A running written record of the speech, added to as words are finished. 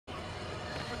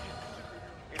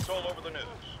It's all over the news.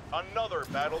 Another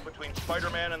battle between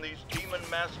Spider-Man and these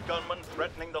demon-masked gunmen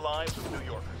threatening the lives of New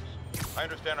Yorkers. I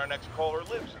understand our next caller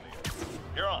lives in the area.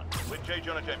 You're on with J.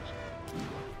 Jonah Jameson.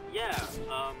 Yeah,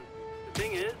 the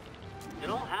thing is, it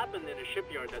all happened in a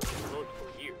shipyard that's been closed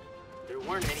for years. There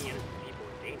weren't any innocent people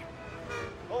in danger.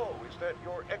 Oh, is that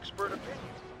your expert opinion?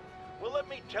 Well, let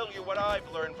me tell you what I've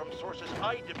learned from sources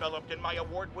I developed in my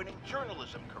award-winning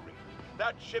journalism career.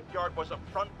 That shipyard was a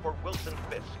front for Wilson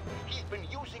Fisk. He's been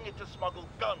using it to smuggle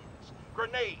guns,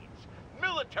 grenades,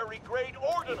 military-grade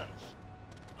ordnance.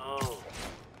 Oh,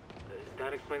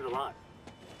 that explains a lot.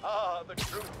 Ah, the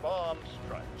true bomb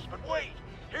strikes. But wait,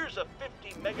 here's a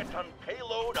 50-megaton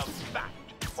payload of fact.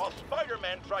 While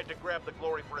Spider-Man tried to grab the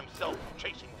glory for himself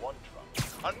chasing one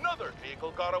truck, another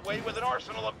vehicle got away with an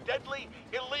arsenal of deadly,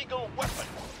 illegal weapons.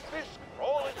 Fisk, for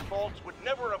all his faults, would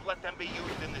never have let them be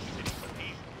used in this city. But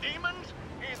these demons,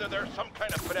 either they're some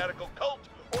kind of fanatical cult,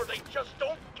 or they just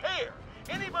don't care.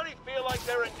 Anybody feel like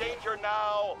they're in danger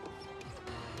now?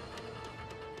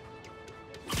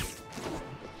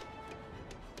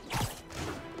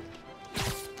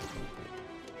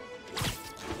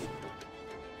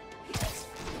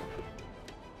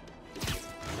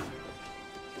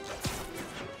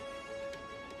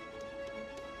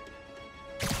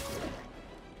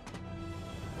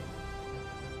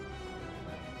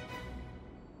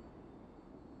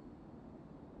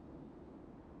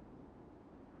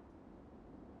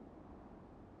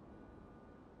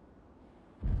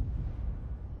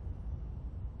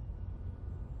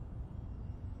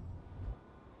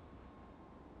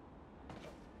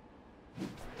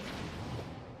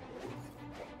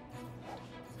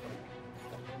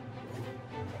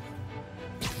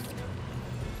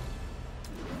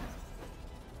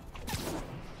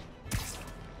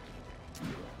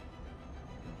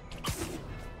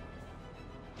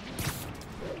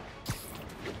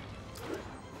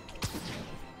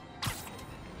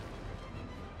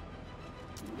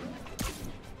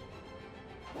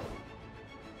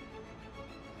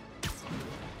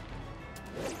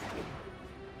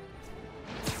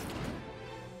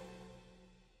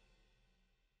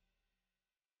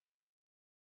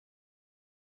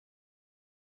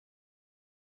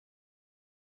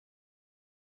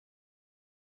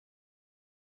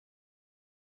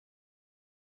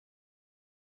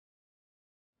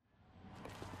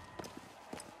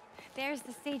 There's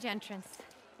the stage entrance.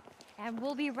 And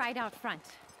we'll be right out front.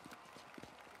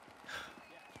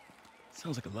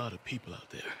 Sounds like a lot of people out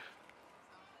there.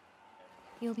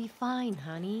 You'll be fine,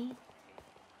 honey.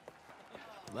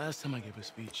 Last time I gave a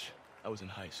speech, I was in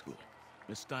high school.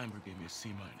 Miss Steinberg gave me a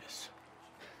C-.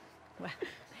 Well,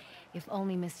 if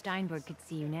only Miss Steinberg could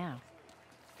see you now.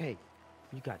 Hey,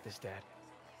 you got this, Dad.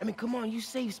 I mean, come on, you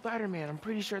saved Spider-Man. I'm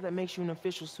pretty sure that makes you an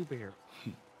official superhero.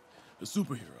 A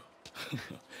superhero.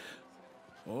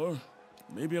 Or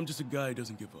maybe I'm just a guy who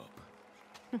doesn't give up.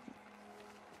 Come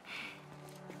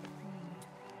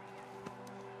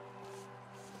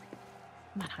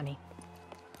on, honey.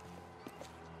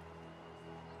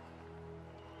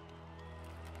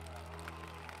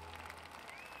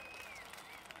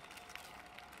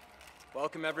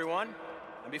 Welcome, everyone.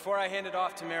 And before I hand it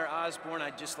off to Mayor Osborn,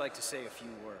 I'd just like to say a few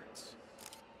words.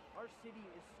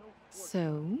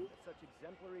 So?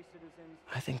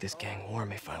 I think this gang war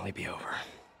may finally be over.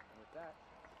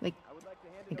 Like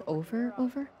over?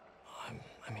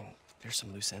 I mean, there's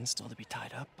some loose ends still to be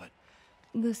tied up, but...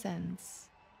 Loose ends.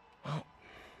 Well,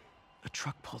 a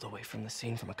truck pulled away from the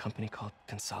scene from a company called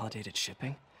Consolidated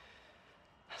Shipping.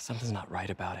 Something's not right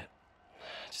about it.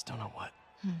 I just don't know what.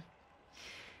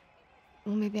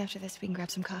 Well, maybe after this we can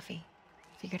grab some coffee.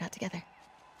 Figure it out together.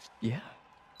 Yeah.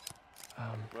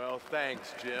 Well,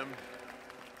 thanks, Jim.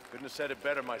 Couldn't have said it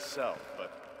better myself,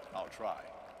 but I'll try.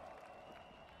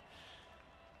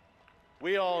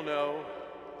 We all know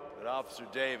that Officer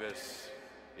Davis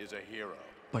is a hero.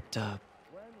 But,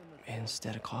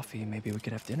 instead of coffee, maybe we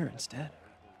could have dinner instead.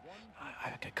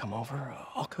 I could come over,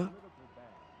 I'll cook.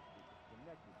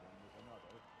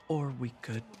 Or we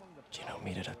could,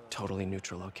 meet at a totally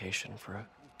neutral location for a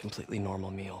completely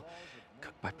normal meal,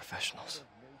 cooked by professionals.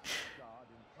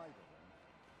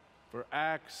 For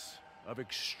acts of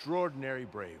extraordinary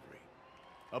bravery,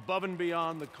 above and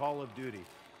beyond the call of duty,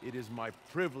 it is my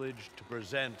privilege to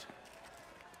present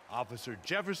Officer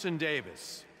Jefferson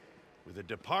Davis with the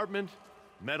Department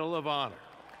Medal of Honor.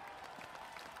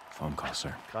 Phone call,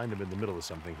 sir. Kind of in the middle of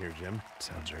something here, Jim.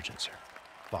 Sounds urgent, sir.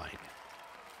 Fine.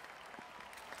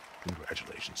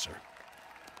 Congratulations, sir.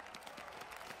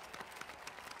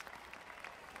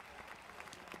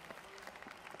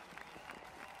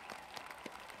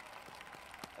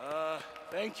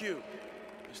 Thank you,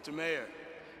 Mr. Mayor.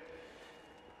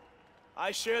 I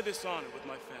share this honor with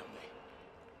my family.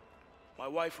 My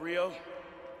wife, Rio,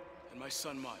 and my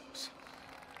son, Miles.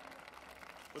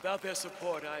 Without their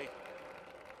support, I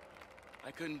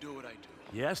couldn't do what I do.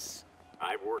 Yes?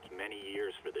 I've worked many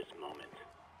years for this moment.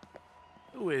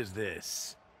 Who is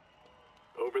this?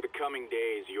 Over the coming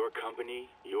days, your company,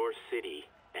 your city,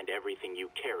 and everything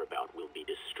you care about will be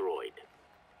destroyed.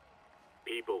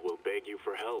 People will beg you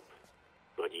for help,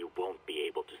 but you won't be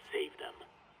able to save them.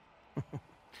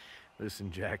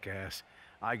 Listen, jackass,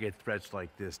 I get threats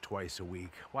like this twice a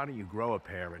week. Why don't you grow a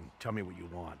pair and tell me what you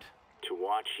want? To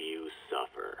watch you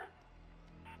suffer.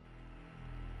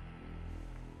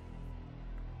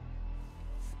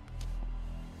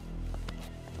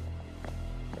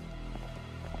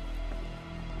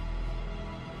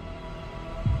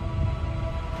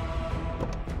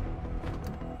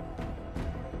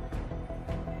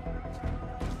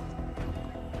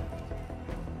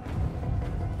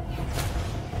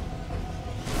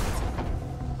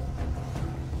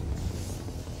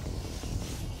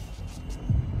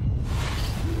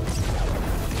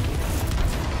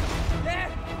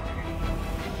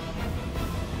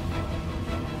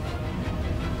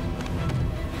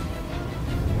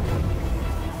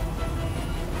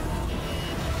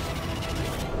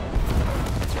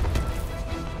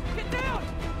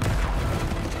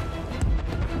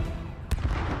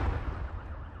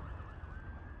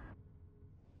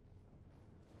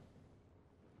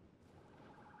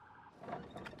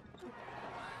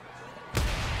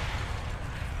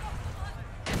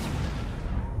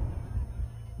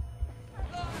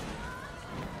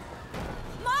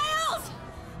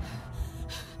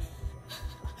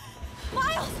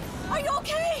 Are you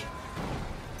okay?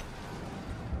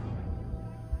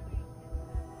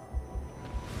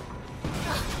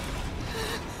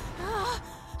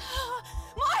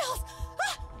 Miles!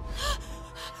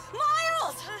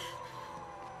 Miles!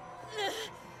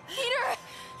 Peter!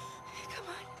 Come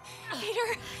on, Peter.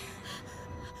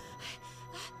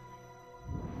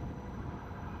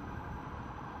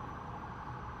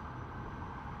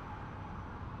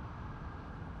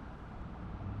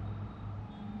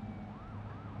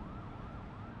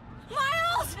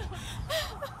 Miles!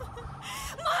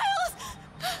 Miles!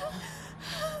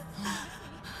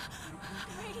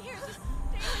 Right here, just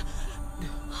stay with me.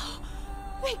 Oh,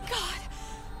 thank God.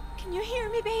 Can you hear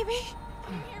me, baby?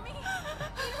 Can you hear me?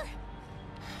 Peter,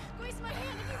 squeeze my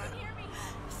hand if you can hear me.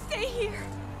 Stay here.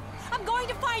 I'm going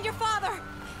to find your father.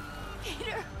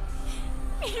 Peter.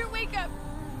 Peter, wake up.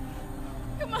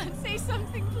 Come on, say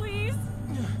something, please.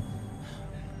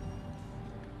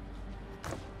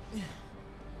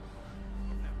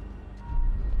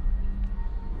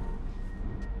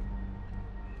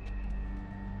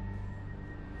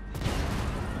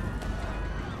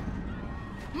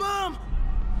 Mom!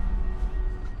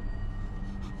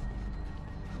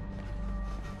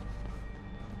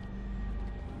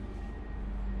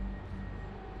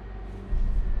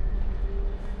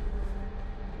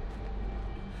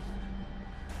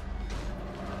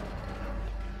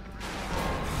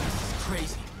 This is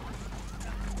crazy.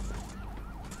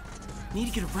 Need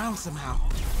to get around somehow.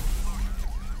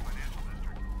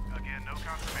 Again, no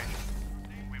confirmation.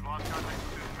 We've lost contact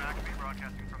with Susan McAfee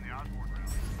broadcasting from the Osborne room.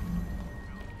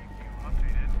 We'll keep you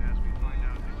updated as we find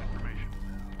out new information.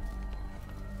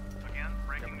 Again,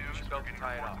 breaking news. We're getting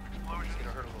reports of explosions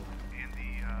in the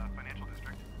financial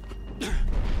district.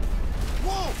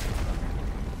 Whoa!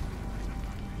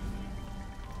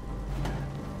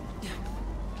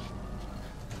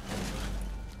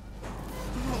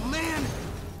 Oh, man!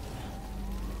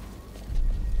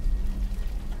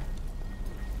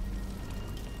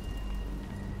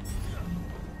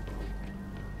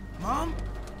 Mom?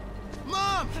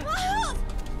 Mom! Miles!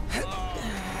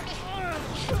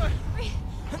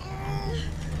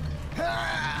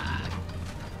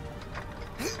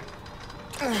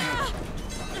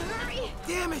 Hurry!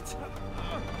 Damn it!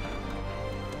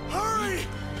 Hurry!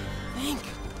 Think.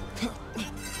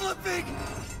 Flipping!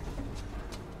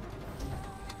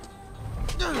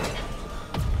 Miles!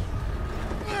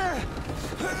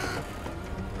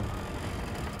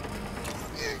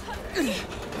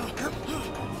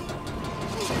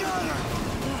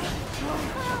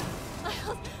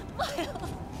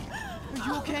 Are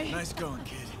you okay? Nice going,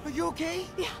 kid. Are you okay?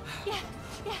 Yeah. Are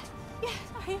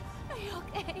you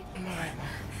okay? I'm alright.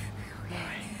 I'm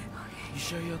alright. You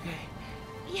sure you're okay?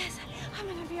 Yes, I'm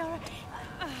gonna be alright.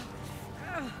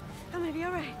 I'm gonna be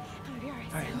alright. I'm gonna be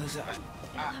alright. Alright, listen.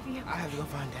 I love you. I have to go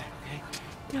find Dad, okay?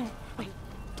 No, wait.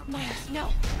 Miles, no.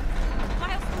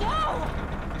 Miles, no!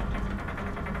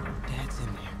 Dad's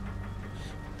in there.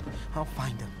 I'll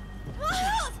find him.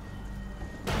 Miles!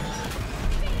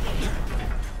 Baby!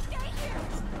 Stay here!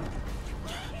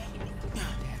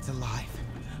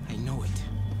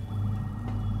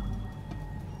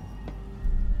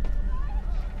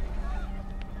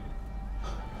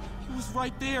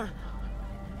 right there.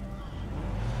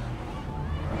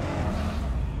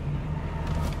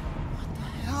 What the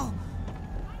hell?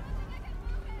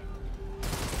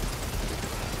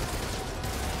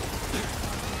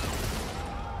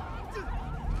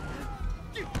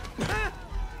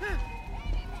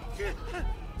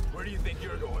 Where do you think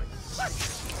you're going?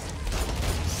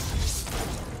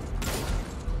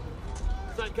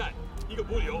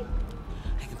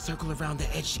 I can circle around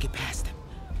the edge to get past them.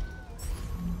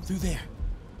 Through there.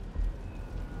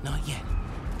 Not yet.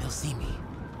 They'll see me.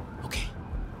 Okay.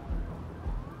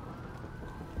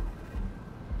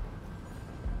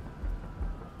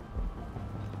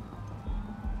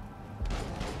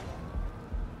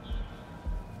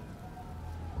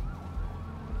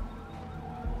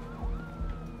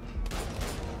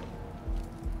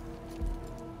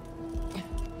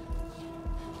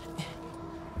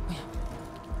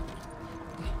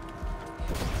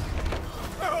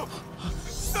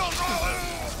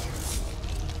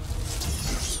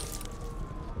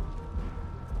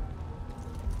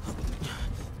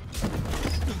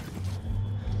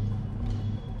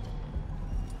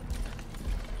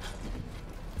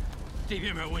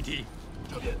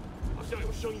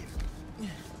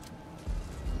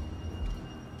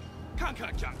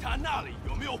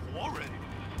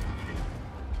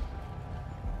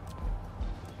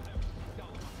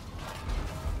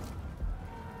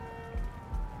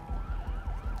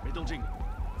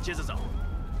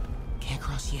 Can't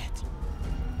cross yet.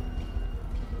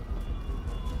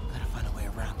 Gotta find a way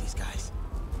around these guys.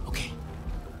 Okay.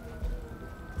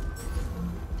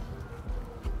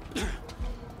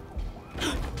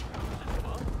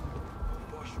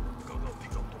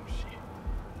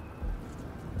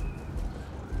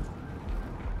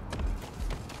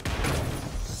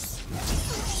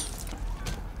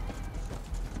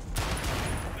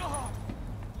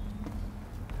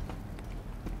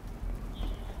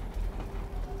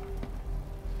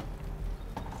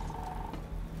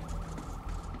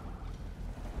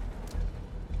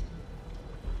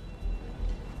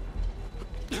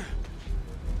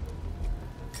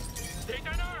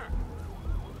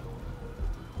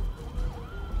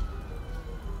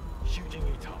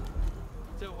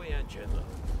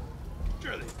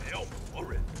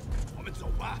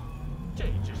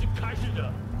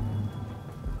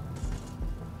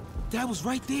 Dad was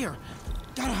right there.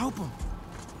 Gotta help him.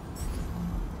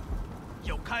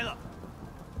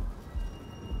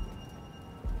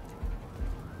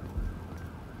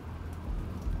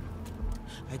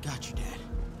 I got you, Dad.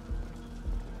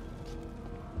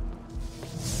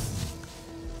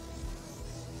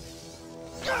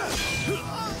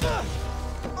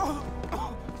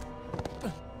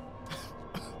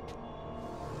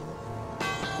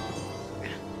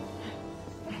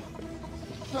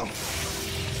 No.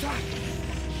 Stop.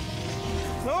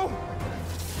 No.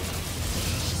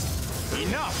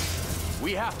 Enough!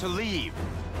 We have to leave.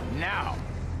 Now.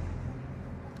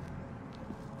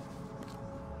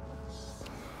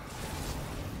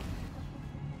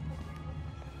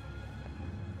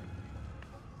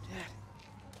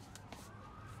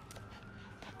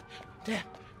 Dad.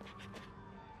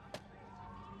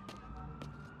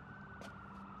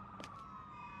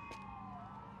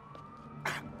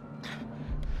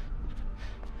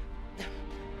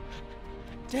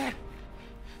 Dad!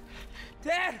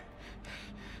 Dad!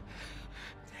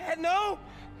 Dad, no!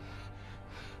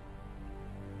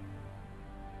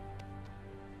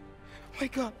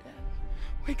 Wake up, Dad.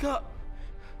 Wake up.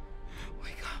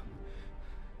 Wake up.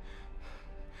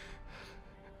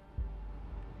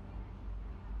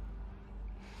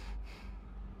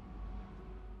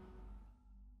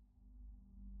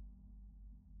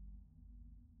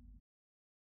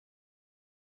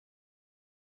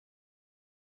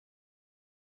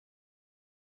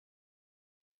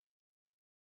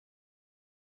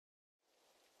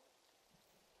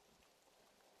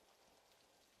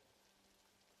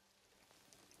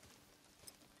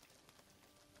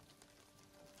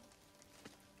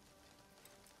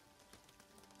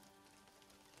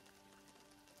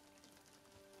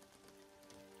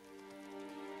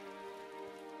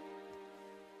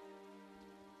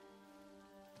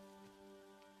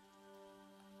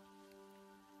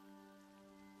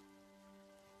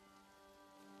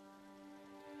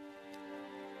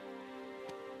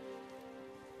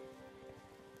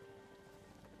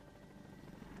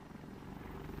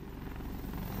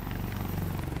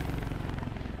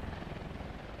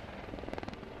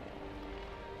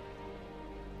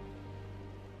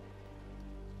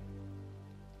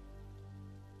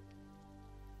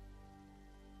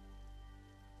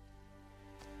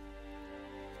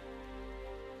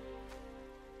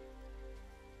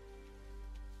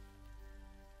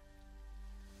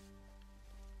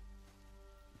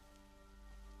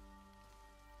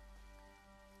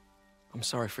 I'm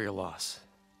sorry for your loss.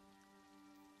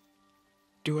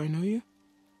 Do I know you?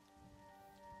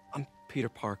 I'm Peter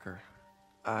Parker.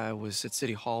 I was at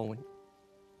City Hall when...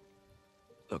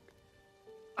 Look,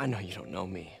 I know you don't know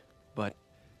me, but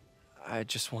I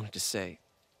just wanted to say...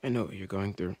 I know what you're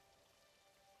going through.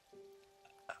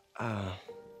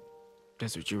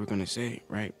 That's what you were gonna say,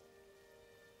 right?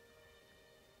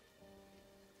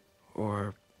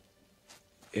 Or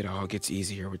it all gets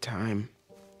easier with time.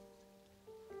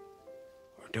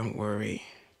 Or don't worry.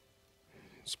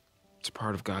 It's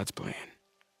part of God's plan.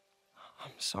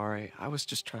 I'm sorry. I was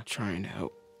just trying to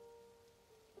help.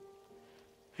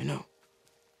 I know.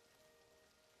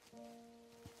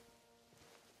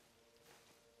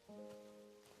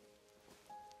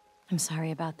 I'm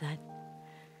sorry about that.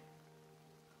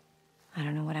 I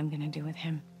don't know what I'm gonna do with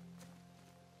him.